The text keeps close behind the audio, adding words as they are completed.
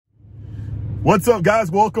What's up,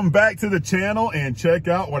 guys? Welcome back to the channel, and check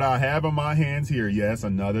out what I have in my hands here. Yes,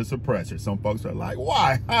 another suppressor. Some folks are like,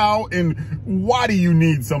 why, how, and why do you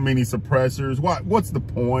need so many suppressors? What's the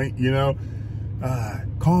point, you know?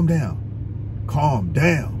 Calm down. Calm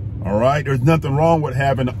down, all right? There's nothing wrong with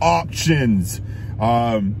having options.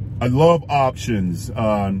 I love options,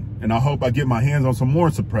 and I hope I get my hands on some more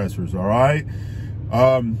suppressors, all right?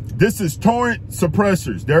 This is Torrent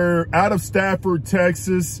Suppressors. They're out of Stafford,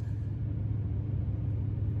 Texas.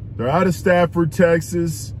 They're out of Stafford,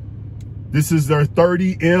 Texas. This is their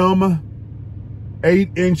 30M, 8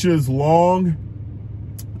 inches long.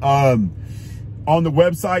 On the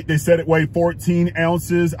website, they said it weighed 14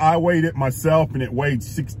 ounces. I weighed it myself, and it weighed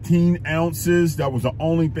 16 ounces. That was the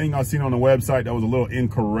only thing I seen on the website that was a little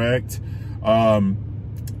incorrect.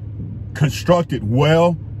 Constructed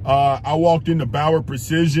well. I walked into Bauer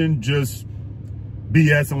Precision just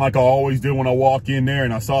BSing like I always do when I walk in there,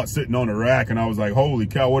 and I saw it sitting on the rack, and I was like, holy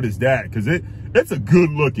cow, what is that? Because it's a good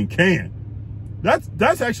looking can.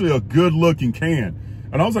 That's actually a good looking can.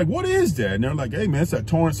 And I was like, what is that? And they're like, hey man, it's that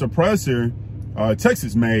Torrent Suppressor,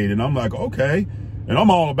 Texas made. And I'm like, okay. And I'm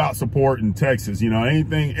all about supporting Texas, you know,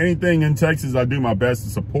 anything in Texas I do my best to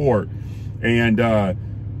support. And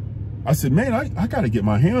I said, man, I got to get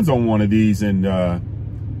my hands on one of these. And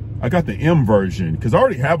I got the M version because I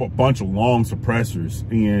already have a bunch of long suppressors,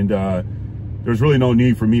 and there's really no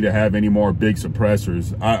need for me to have any more big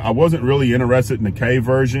suppressors. I wasn't really interested in the K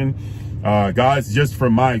version. Guys, just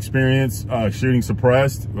from my experience shooting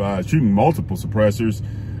multiple suppressors,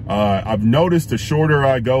 I've noticed the shorter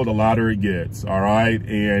I go, the louder it gets, all right?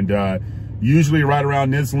 And usually right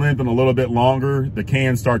around this length and a little bit longer, the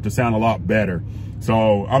cans start to sound a lot better.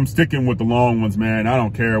 So I'm sticking with the long ones, man. I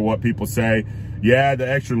don't care what people say. Yeah, the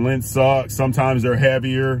extra length sucks. Sometimes they're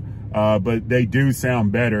heavier, but they do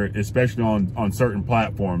sound better, especially on certain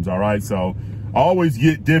platforms, all right? So I always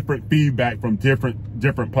get different feedback from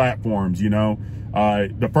different platforms, you know?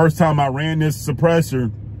 The first time I ran this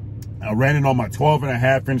suppressor, I ran it on my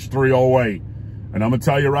 12.5-inch 308. And I'm gonna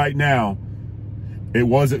tell you right now, it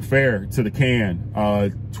wasn't fair to the can.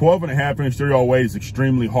 12.5-inch 308 is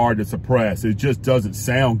extremely hard to suppress. It just doesn't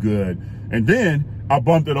sound good. And then I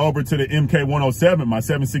bumped it over to the MK107, my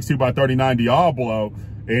 7.62x39 Diablo,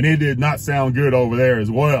 and it did not sound good over there as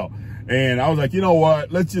well. And I was like, you know what?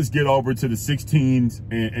 Let's just get over to the 16s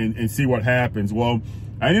and see what happens. Well,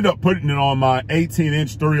 I ended up putting it on my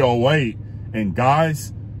 18-inch 308, and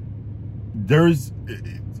guys,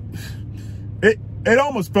 it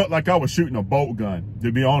almost felt like I was shooting a bolt gun,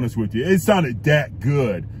 to be honest with you. It sounded that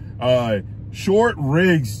good. Short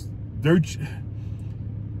rigs,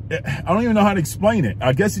 I don't even know how to explain it.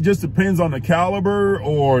 I guess it just depends on the caliber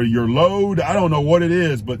or your load. I don't know what it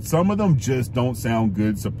is, but some of them just don't sound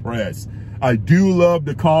good suppressed. I do love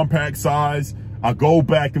the compact size. I go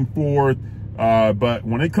back and forth. But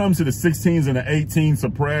when it comes to the 16s and the 18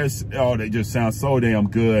 suppressed, oh, they just sound so damn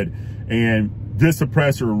good. And this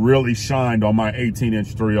suppressor really shined on my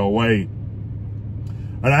 18-inch 308.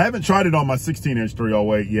 And I haven't tried it on my 16-inch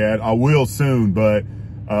 308 yet. I will soon, but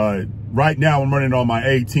right now I'm running on my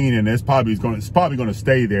 18, and it's probably going to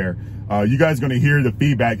stay there. You guys are going to hear the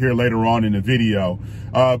feedback here later on in the video.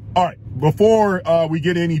 All right, before we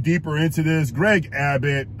get any deeper into this, Greg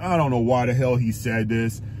Abbott, I don't know why the hell he said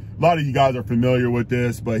this. A lot of you guys are familiar with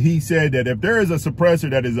this, but he said that if there is a suppressor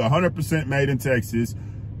that is 100% made in Texas,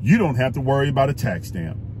 you don't have to worry about a tax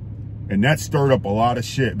stamp. And that stirred up a lot of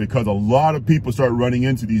shit, because a lot of people start running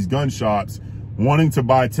into these gun shops wanting to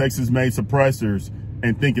buy Texas-made suppressors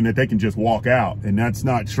and thinking that they can just walk out, and that's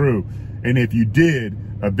not true. And if you did,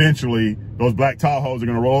 eventually those black Tahoes are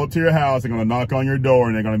going to roll up to your house, they're going to knock on your door,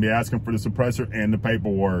 and they're going to be asking for the suppressor and the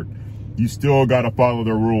paperwork. You still got to follow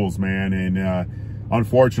the rules, man, and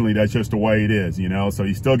unfortunately that's just the way it is, you know. So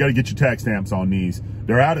you still got to get your tax stamps on these.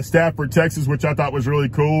 They're out of Stafford, Texas, which I thought was really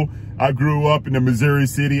cool. I grew up in the Missouri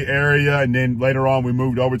City area, and then later on we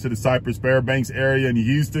moved over to the Cypress Fairbanks area in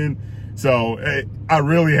Houston. So I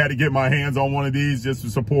really had to get my hands on one of these just to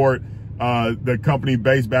support the company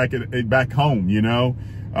based back home, you know.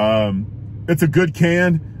 It's a good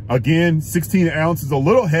can. Again, 16 ounces, a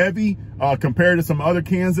little heavy compared to some other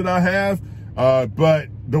cans that I have, but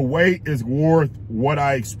the weight is worth what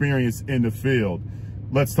I experienced in the field.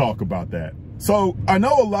 Let's talk about that. So I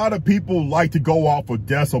know a lot of people like to go off of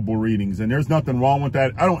decibel readings, and there's nothing wrong with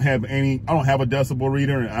that. I don't have a decibel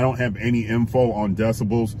reader, and I don't have any info on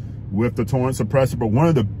decibels with the Torrent suppressor, but one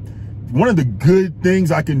of the good things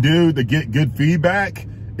I can do to get good feedback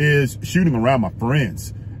is shooting around my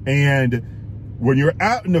friends. And when you're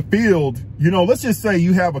out in the field, you know, let's just say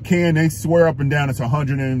you have a can, they swear up and down it's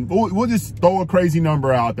 100 and we'll just throw a crazy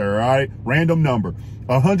number out there, all right? Random number,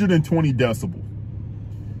 120 decibels.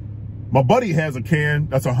 My buddy has a can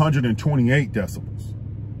that's 128 decibels.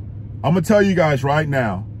 I'm gonna tell you guys right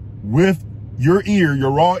now, with your ear, your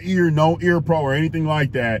raw ear, no ear pro or anything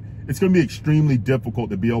like that, it's gonna be extremely difficult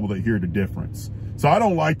to be able to hear the difference. So I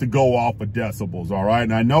don't like to go off of decibels, all right?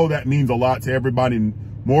 And I know that means a lot to everybody, and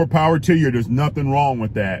more power to you. There's nothing wrong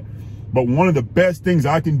with that. But one of the best things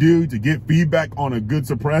I can do to get feedback on a good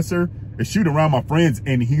suppressor is shoot around my friends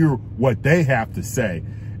and hear what they have to say.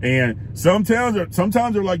 And sometimes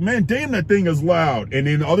they're like, man, damn, that thing is loud. And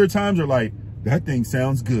then other times they're like, that thing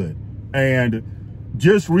sounds good. And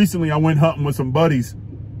just recently I went hunting with some buddies,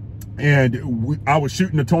 and I was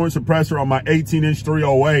shooting the Torrent Suppressor on my 18-inch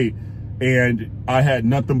 308, and I had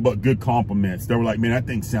nothing but good compliments. They were like, man, that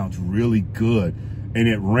thing sounds really good. And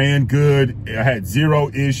it ran good. I had zero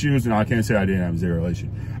issues, and I can't say I didn't have zero issues.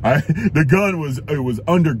 The gun was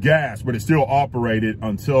under gas, but it still operated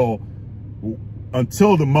until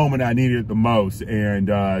the moment I needed it the most.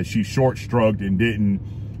 And she short-stroked and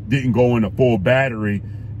didn't go into full battery,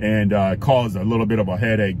 and caused a little bit of a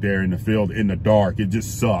headache there in the field in the dark. It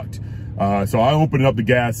just sucked. So I opened up the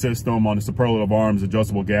gas system on the Superlative Arms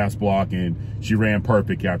adjustable gas block, and she ran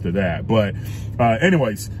perfect after that. But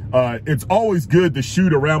anyways, it's always good to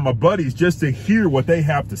shoot around my buddies just to hear what they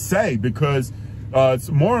have to say, because it's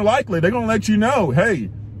more likely they're gonna let you know,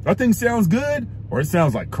 hey, that thing sounds good or it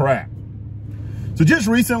sounds like crap. So just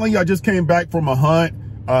recently, I just came back from a hunt.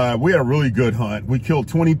 We had a really good hunt. We killed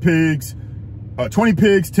 20 pigs,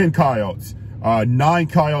 10 coyotes. 9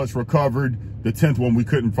 coyotes recovered. The 10th one we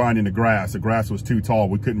couldn't find in the grass. The grass was too tall.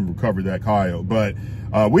 We couldn't recover that coyote. But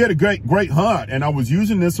we had a great hunt, and I was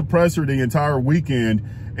using this suppressor the entire weekend.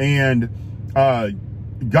 And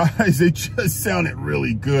guys, it just sounded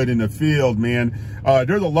really good in the field, man.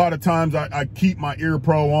 There's a lot of times I keep my ear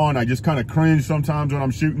pro on. I just kind of cringe sometimes when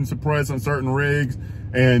I'm shooting suppress on certain rigs.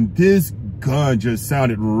 And this gun just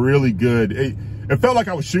sounded really good. It felt like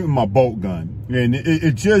I was shooting my bolt gun, and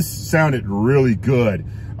it just sounded really good.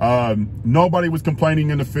 Nobody was complaining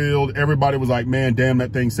in the field. Everybody was like, man, damn,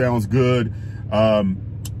 that thing sounds good.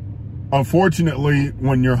 Unfortunately,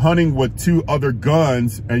 when you're hunting with 2 other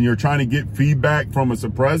guns and you're trying to get feedback from a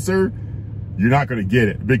suppressor, you're not going to get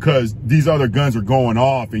it, because these other guns are going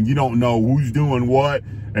off and you don't know who's doing what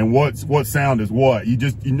and what sound is what.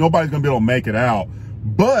 Nobody's going to be able to make it out.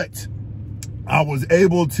 But I was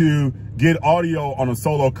able to get audio on a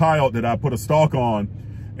solo coyote that I put a stalk on,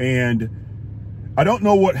 and I don't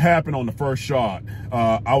know what happened on the first shot.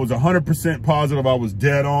 I was 100% positive I was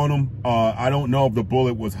dead on him. I don't know if the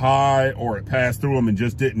bullet was high or it passed through him and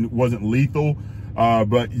just wasn't lethal.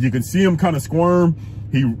 But you can see him kind of squirm.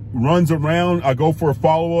 He runs around. I go for a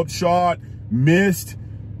follow-up shot, missed,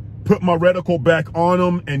 put my reticle back on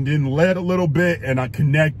him, and then led a little bit, and I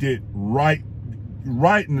connected right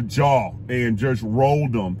in the jaw and just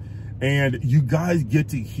rolled him. And you guys get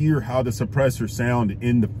to hear how the suppressor sound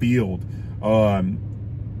in the field.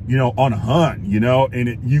 You know, on a hunt, you know,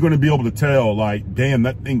 and you're going to be able to tell, like, damn,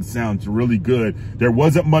 that thing sounds really good. There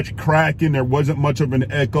wasn't much cracking. There wasn't much of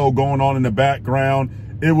an echo going on in the background.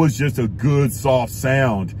 It was just a good, soft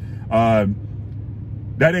sound. That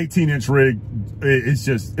 18-inch rig, it's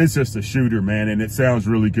just a shooter, man, and it sounds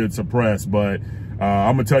really good suppressed. But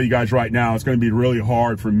I'm going to tell you guys right now, it's going to be really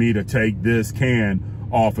hard for me to take this can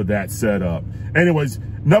off of that setup. Anyways,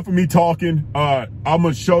 enough of me talking. I'm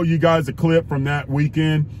going to show you guys a clip from that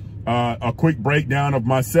weekend, a quick breakdown of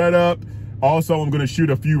my setup. Also, I'm going to shoot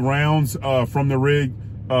a few rounds from the rig,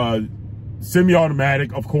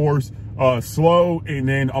 semi-automatic, of course, slow, and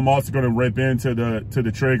then I'm also going to rip into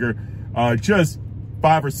the trigger. Just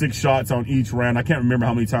 5 or 6 shots on each round. I can't remember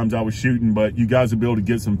how many times I was shooting, but you guys will be able to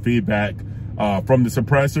get some feedback from the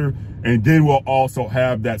suppressor. And then we'll also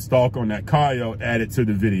have that stalk on that coyote added to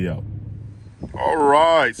the video. All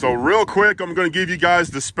right, so real quick, I'm going to give you guys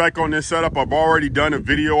the spec on this setup. I've already done a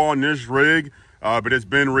video on this rig, but it's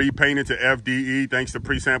been repainted to FDE thanks to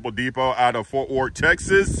Pre-Sample Depot out of Fort Worth,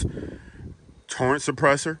 Texas. Torrent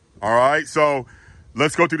suppressor. All right, so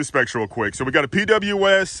let's go through the specs real quick. So we got a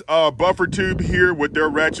PWS buffer tube here with their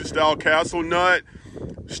ratchet style castle nut.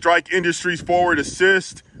 Strike Industries forward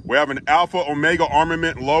assist. We have an Alpha Omega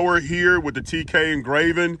armament lower here with the TK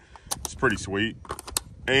engraven. It's pretty sweet.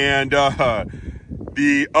 And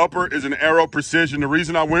the upper is an Aero Precision. The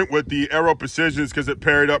reason I went with the Aero Precision is because it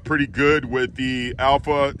paired up pretty good with the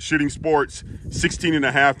Alpha Shooting Sports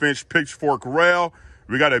 16.5-inch pitchfork rail.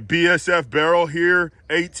 We got a BSF barrel here,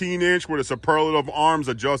 18-inch with a Superlative Arms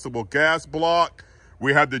adjustable gas block.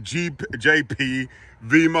 we have the JP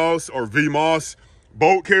VMOS or VMOS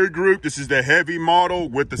bolt carrier group. This is the heavy model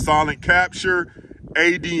with the silent capture,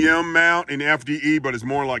 ADM mount in FDE, but it's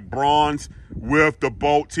more like bronze with the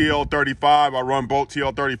Bolt TL35. I run Bolt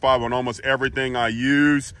TL35 on almost everything I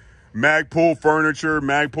use. Magpul furniture,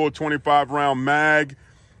 Magpul 25 round mag.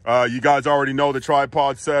 You guys already know the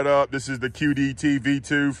tripod setup. This is the QDT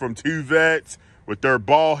V2 from 2Vets with their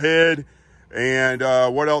ball head. And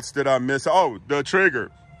what else did I miss? Oh, the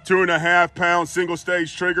trigger, 2.5 pound single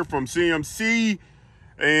stage trigger from CMC.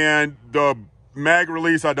 And the mag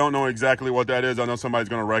release, I don't know exactly what that is. I know somebody's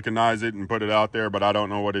going to recognize it and put it out there, but I don't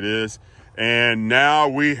know what it is. And now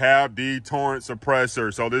we have the Torrent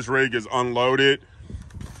suppressor. So this rig is unloaded.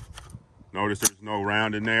 Notice there's no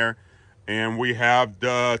round in there. And we have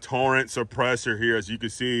the Torrent suppressor here. As you can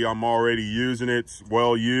see, I'm already using it. It's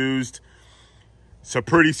well used. It's a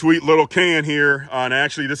pretty sweet little can here. And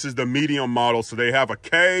actually, this is the medium model. So they have a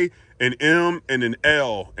K, an M, and an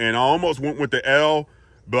L. And I almost went with the L,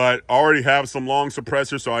 but I already have some long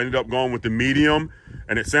suppressors, so I ended up going with the medium.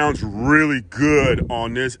 And it sounds really good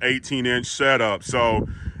on this 18-inch setup. So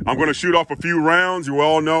I'm going to shoot off a few rounds. You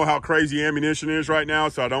all know how crazy ammunition is right now,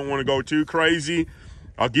 so I don't want to go too crazy.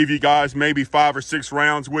 I'll give you guys maybe 5 or 6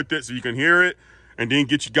 rounds with it so you can hear it, and then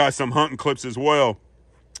get you guys some hunting clips as well.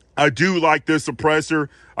 I do like this suppressor.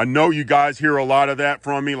 I know you guys hear a lot of that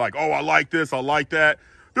from me, like, oh, I like this, I like that.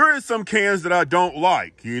 There is some cans that I don't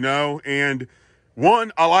like, you know, and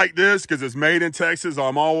one, I like this because it's made in Texas.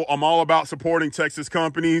 I'm all about supporting Texas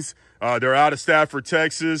companies. They're out of Stafford,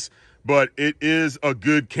 Texas, but it is a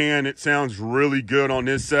good can. It sounds really good on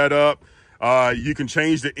this setup. You can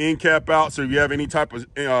change the end cap out, so if you have any type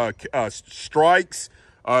of strikes,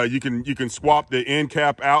 you can swap the end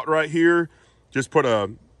cap out right here. Just put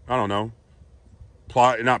a, I don't know,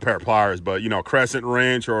 not pair of pliers, but, you know, crescent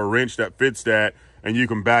wrench or a wrench that fits that, and you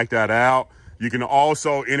can back that out. You can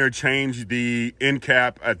also interchange the end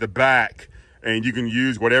cap at the back, and you can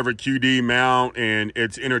use whatever QD mount, and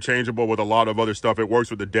it's interchangeable with a lot of other stuff. It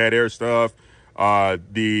works with the dead air stuff,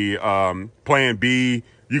 the Plan B.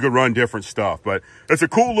 You could run different stuff, but it's a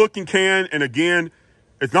cool looking can. And again,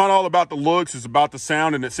 it's not all about the looks, it's about the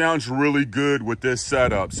sound, and it sounds really good with this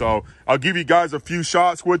setup. So I'll give you guys a few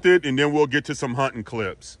shots with it, and then we'll get to some hunting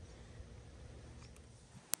clips.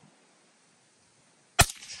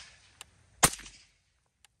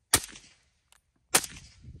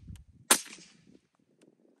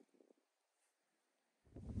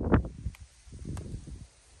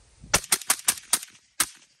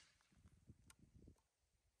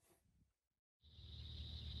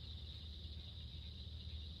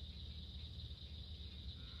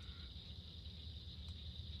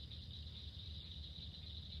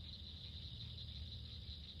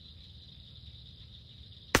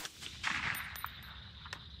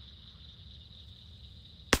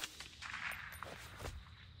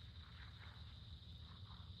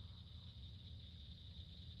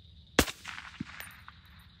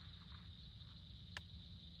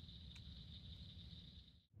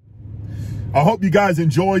 I hope you guys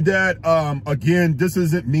enjoyed that. Again, this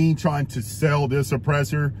isn't me trying to sell this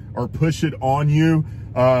suppressor or push it on you.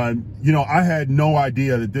 You know, I had no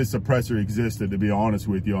idea that this suppressor existed, to be honest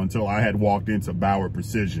with you, until I had walked into Bauer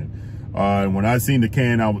Precision. When I seen the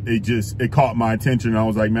can, it caught my attention. And I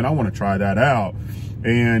was like, man, I want to try that out.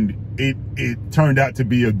 And it turned out to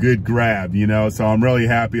be a good grab, you know, so I'm really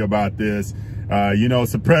happy about this. You know,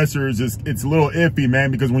 suppressors, it's a little iffy,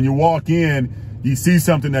 man, because when you walk in, you see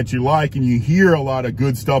something that you like and you hear a lot of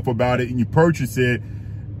good stuff about it and you purchase it.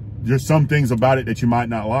 There's some things about it that you might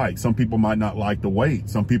not like. Some people might not like the weight.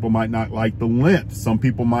 Some people might not like the length. Some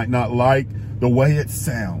people might not like the way it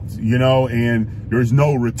sounds, you know, and there's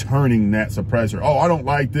no returning that suppressor. Oh, I don't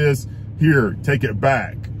like this. Here, take it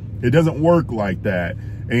back. It doesn't work like that.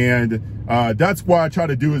 And that's why I try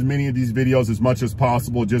to do as many of these videos as much as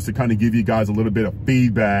possible, just to kind of give you guys a little bit of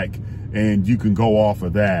feedback, and you can go off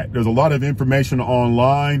of that. There's a lot of information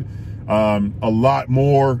online, a lot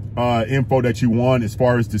more info that you want as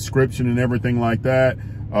far as description and everything like that.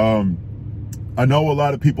 I know a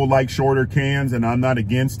lot of people like shorter cans, and I'm not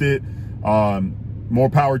against it. More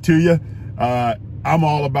power to you. I'm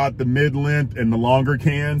all about the mid-length and the longer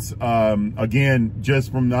cans. Again,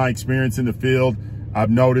 just from my experience in the field, I've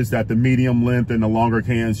noticed that the medium length and the longer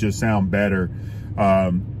cans just sound better.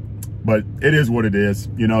 But it is what it is,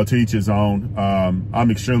 you know, to each his own. I'm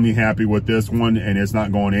extremely happy with this one, and it's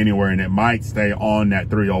not going anywhere, and it might stay on that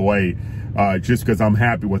 308 just because I'm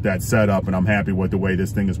happy with that setup, and I'm happy with the way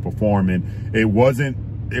this thing is performing. It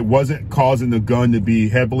wasn't causing the gun to be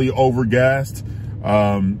heavily overgassed.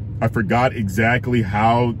 I forgot exactly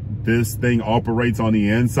how this thing operates on the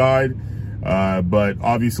inside. But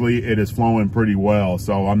obviously it is flowing pretty well,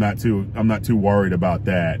 so I'm not too worried about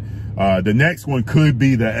that. The next one could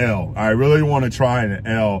be the L. I really want to try an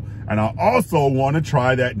L, and I also want to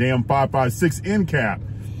try that damn 5.56 end cap.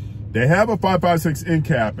 They have a 5.56 end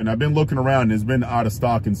cap, and I've been looking around, and it's been out of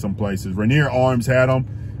stock in some places. Rainier Arms had them,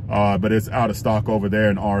 but it's out of stock over there,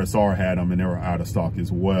 and RSR had them, and they were out of stock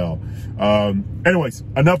as well. Anyways,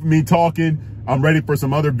 enough of me talking. I'm ready for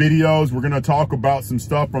some other videos. We're going to talk about some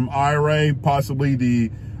stuff from IRA, possibly the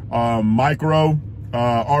Micro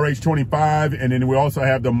RH25, and then we also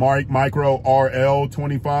have the Micro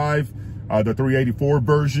RL25, the 384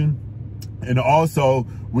 version. And also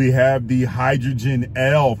we have the Hydrogen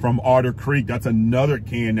L from Otter Creek. That's another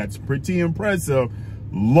can that's pretty impressive.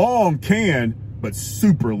 Long can, but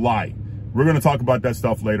super light. We're going to talk about that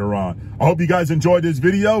stuff later on. I hope you guys enjoyed this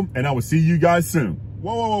video, and I will see you guys soon.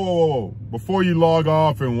 Whoa, whoa, whoa, whoa, whoa. Before you log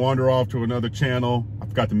off and wander off to another channel, I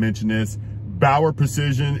forgot to mention this. Bauer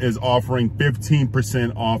Precision is offering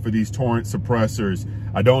 15% off of these Torrent suppressors.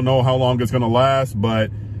 I don't know how long it's going to last, but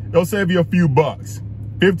it'll save you a few bucks.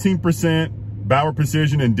 15%, Bauer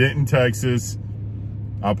Precision in Denton, Texas.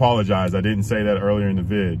 I apologize, I didn't say that earlier in the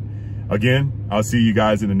vid. Again, I'll see you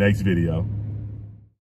guys in the next video.